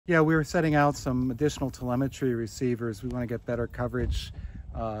Yeah, we were setting out some additional telemetry receivers. We want to get better coverage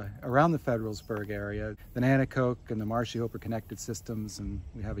around the Federalsburg area. The Nanticoke and the Marshyhope are connected systems, and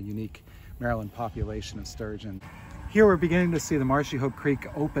we have a unique Maryland population of sturgeon. Here we're beginning to see the Marshyhope Creek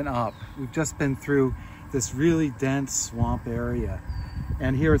open up. We've just been through this really dense swamp area,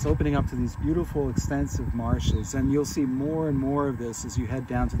 and here it's opening up to these beautiful extensive marshes, and you'll see more and more of this as you head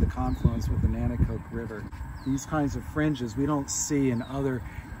down to the confluence with the Nanticoke River. These kinds of fringes we don't see in other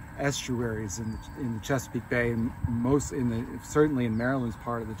estuaries in the Chesapeake Bay, and certainly in Maryland's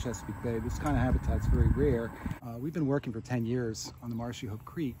part of the Chesapeake Bay. This kind of habitat's very rare. We've been working for 10 years on the Marshyhope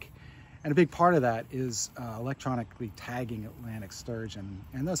Creek, and a big part of that is electronically tagging Atlantic sturgeon.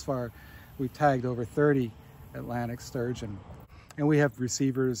 And thus far, we've tagged over 30 Atlantic sturgeon. And we have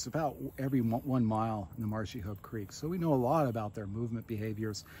receivers about every 1 mile in the Marshyhope Creek. So we know a lot about their movement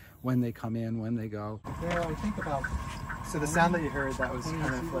behaviors, when they come in, when they go. There, I think about, so the sound that you heard, that was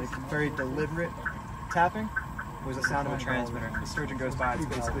kind of like very deliberate tapping, was the sound of a transmitter. The sturgeon goes by, it's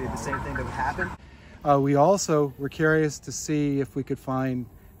basically the same thing that would happen. We also were curious to see if we could find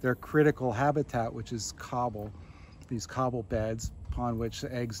their critical habitat, which is cobble, these cobble beds upon which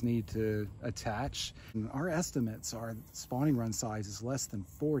the eggs need to attach. And our estimates are spawning run size is less than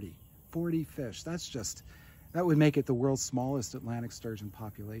 40 fish. That would make it the world's smallest Atlantic sturgeon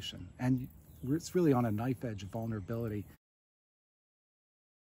population. And it's really on a knife edge of vulnerability.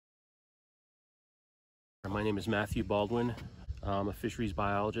 My name is Matthew Baldwin. I'm a fisheries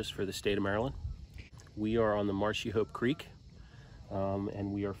biologist for the state of Maryland. We are on the Marshyhope Creek,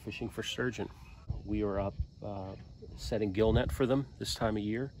 and we are fishing for sturgeon. We are up setting gill net for them this time of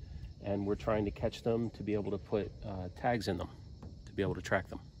year, and we're trying to catch them to be able to put tags in them to be able to track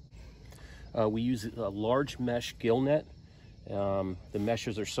them. We use a large mesh gill net. The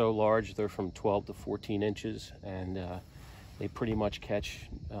meshes are so large, they're from 12 to 14 inches, and they pretty much catch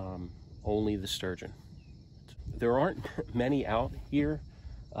only the sturgeon. There aren't many out here.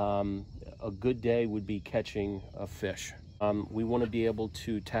 A good day would be catching a fish. We want to be able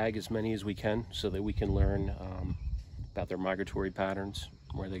to tag as many as we can so that we can learn about their migratory patterns,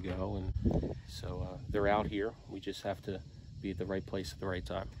 where they go, and so they're out here. We just have to be at the right place at the right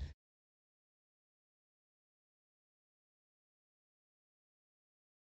time.